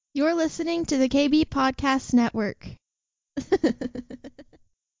You're listening to the KB Podcast Network.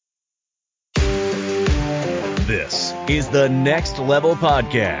 This is the Next Level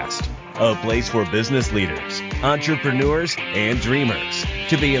Podcast, a place for business leaders, entrepreneurs, and dreamers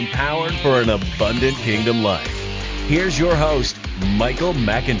to be empowered for an abundant kingdom life. Here's your host, Michael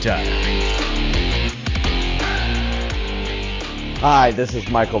McIntyre. Hi, this is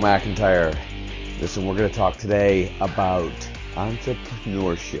Michael McIntyre. Listen, we're going to talk today about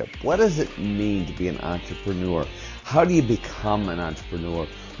entrepreneurship. What does it mean to be an entrepreneur? How do you become an entrepreneur?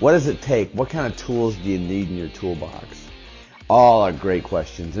 What does it take? What kind of tools do you need in your toolbox? All are great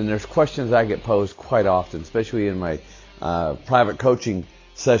questions. And there's questions I get posed quite often, especially in my private coaching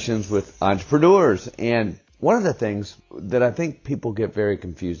sessions with entrepreneurs. And one of the things that I think people get very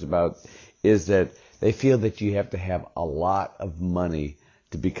confused about is that they feel that you have to have a lot of money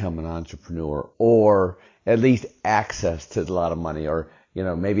to become an entrepreneur, or at least access to a lot of money, or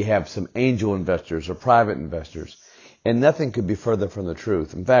maybe have some angel investors or private investors. And nothing could be further from the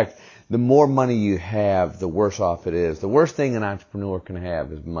truth. In fact, the more money you have, the worse off it is. The worst thing an entrepreneur can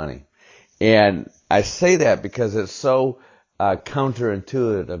have is money. And I say that because it's so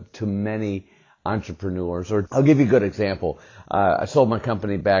counterintuitive to many entrepreneurs. Or I'll give you a good example. I sold my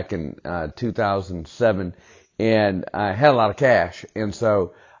company back in 2007, and I had a lot of cash. And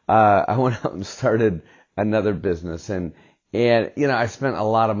so I went out and started another business. And I spent a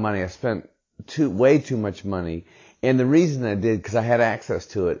lot of money. I spent way too much money. And the reason I did, because I had access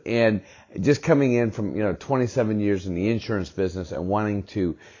to it. And just coming in from, 27 years in the insurance business and wanting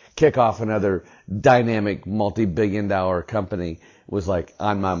to kick off another dynamic multi-billion-dollar company was like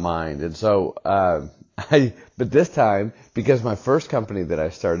on my mind. And so, but this time, because my first company that I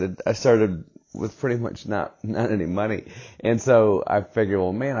started with pretty much not any money. And so I figured,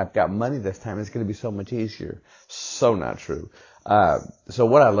 well, man, I've got money this time. It's going to be so much easier. So not true. So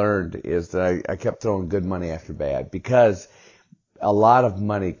what I learned is that I kept throwing good money after bad, because a lot of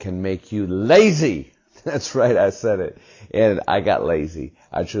money can make you lazy. That's right, I said it. And I got lazy.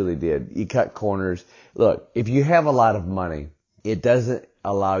 I truly did. You cut corners. Look, if you have a lot of money, it doesn't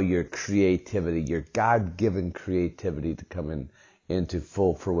allow your creativity, your God-given creativity, to come into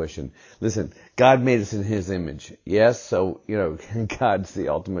full fruition. Listen, God made us in His image. Yes, so, God's the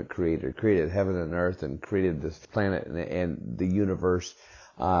ultimate creator, created heaven and earth and created this planet and the universe,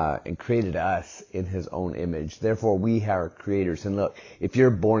 and created us in His own image. Therefore, we are creators. And look, if you're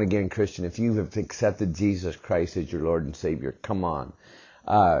a born again Christian, if you have accepted Jesus Christ as your Lord and Savior, come on,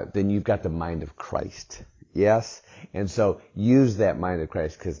 then you've got the mind of Christ. Yes? And so use that mind of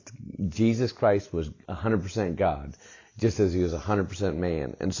Christ, because Jesus Christ was 100% God, just as He was 100%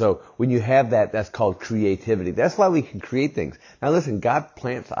 man. And so when you have that, that's called creativity. That's why we can create things. Now listen, God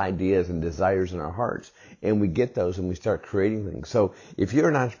plants ideas and desires in our hearts, and we get those and we start creating things. So if you're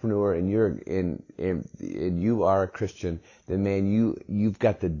an entrepreneur and you are a Christian, then man, you've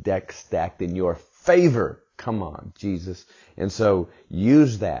got the deck stacked in your favor. Come on, Jesus. And so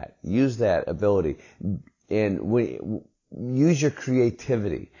use that ability, and use your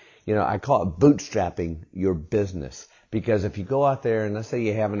creativity. I call it bootstrapping your business. Because if you go out there and let's say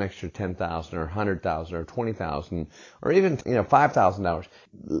you have an extra $10,000 or $100,000 or $20,000 or even, $5,000,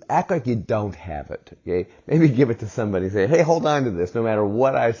 act like you don't have it. Okay? Maybe give it to somebody and say, hey, hold on to this no matter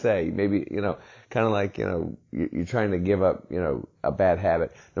what I say. Maybe, kind of like, you're trying to give up, a bad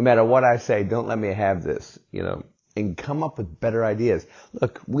habit. No matter what I say, don't let me have this, and come up with better ideas.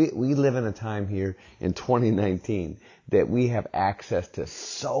 Look, we live in a time here in 2019 that we have access to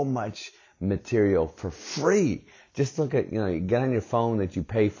so much material for free. Just look at, you get on your phone that you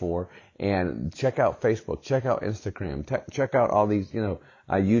pay for and check out Facebook, check out Instagram, check out all these,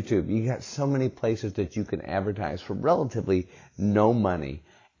 YouTube. You got so many places that you can advertise for relatively no money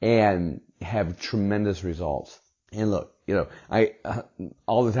and have tremendous results. And look,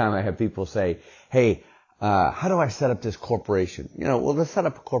 all the time I have people say, hey, how do I set up this corporation? Well, to set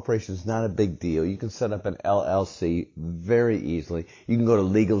up a corporation is not a big deal. You can set up an LLC very easily. You can go to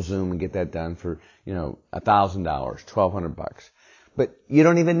LegalZoom and get that done for, $1,000, $1,200. But you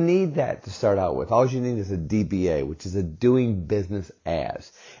don't even need that to start out with. All you need is a DBA, which is a doing business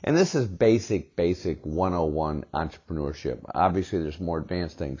as. And this is basic 101 entrepreneurship. Obviously, there's more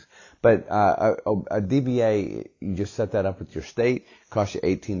advanced things. But a DBA, you just set that up with your state. Costs you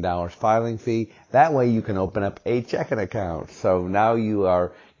 $18 filing fee. That way you can open up a checking account. So now you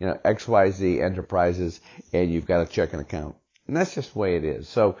are, XYZ Enterprises, and you've got a checking account. And that's just the way it is.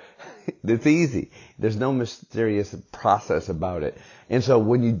 So it's easy. There's no mysterious process about it. And so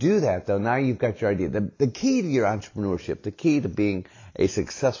when you do that, though, now you've got your idea. The key to your the key to being a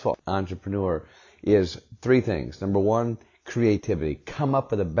successful entrepreneur is three things. Number one, creativity, come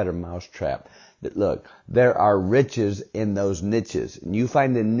up with a better mousetrap. Look, there are riches in those niches. And you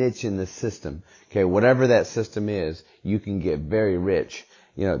find a niche in the system, okay, whatever that system is, you can get very rich.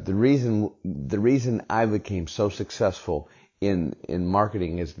 You know, the reason I became so successful in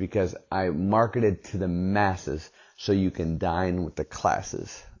marketing is because I marketed to the masses so you can dine with the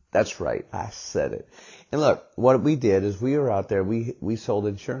classes. That's right, I said it. And look, what we did is we were out there, we sold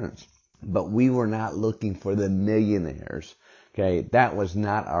insurance, but we were not looking for the millionaires. Okay, that was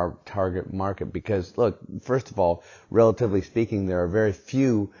not our target market because, look, first of all, relatively speaking, there are very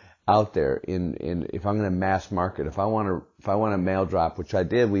few out there in if I'm going to mass market, if I want to mail drop, which I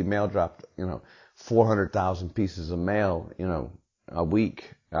did, we mail dropped, 400,000 pieces of mail, a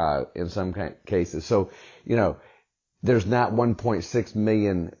week, in some cases. So, there's not 1.6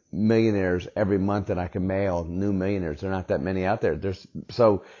 million millionaires every month that I can mail, new millionaires. There are not that many out there.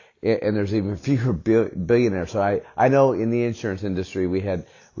 And there's even fewer billionaires. So I know in the insurance industry we had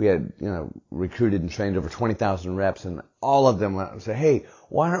recruited and trained over 20,000 reps, and all of them would say, hey,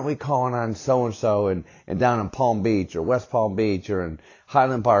 why aren't we calling on so and so and down in Palm Beach or West Palm Beach or in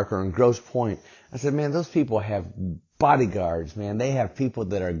Highland Park or in Grosse Pointe? I said, man, those people have bodyguards, man. They have people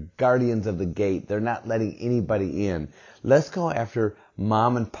that are guardians of the gate. They're not letting anybody in. Let's go after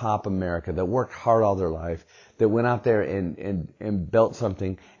mom and pop America that worked hard all their life, that went out there and built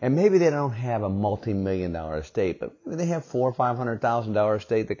something. And maybe they don't have a multi-million-dollar estate, but maybe they have $400,000 or $500,000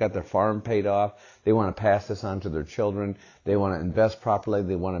 estate. They got their farm paid off. They want to pass this on to their children. They want to invest properly.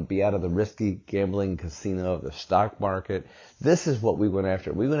 They want to be out of the risky gambling casino of the stock market. This is what we went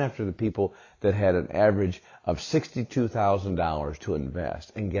after. We went after the people that had an average of $62,000 to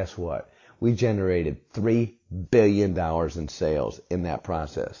invest. And guess what? We generated $3 billion in sales in that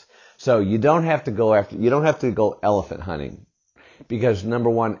process. So you don't have to go elephant hunting, because number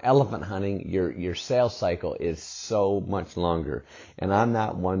one, elephant hunting, your sales cycle is so much longer. And I'm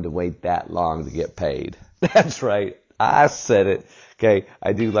not one to wait that long to get paid. That's right. I said it. Okay,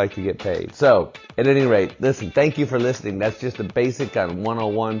 I do like to get paid. So, at any rate, listen, thank you for listening. That's just the basic on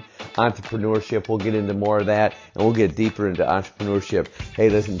 101 entrepreneurship. We'll get into more of that, and we'll get deeper into entrepreneurship. Hey,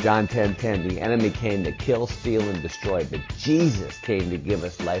 listen, John 10:10, the enemy came to kill, steal, and destroy, but Jesus came to give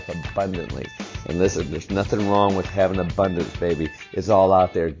us life abundantly. And listen, there's nothing wrong with having abundance, baby. It's all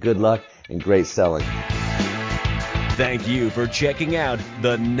out there. Good luck and great selling. Thank you for checking out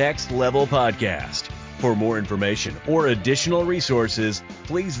the Next Level Podcast. For more information or additional resources,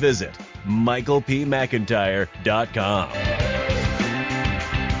 please visit michaelpmcintyre.com.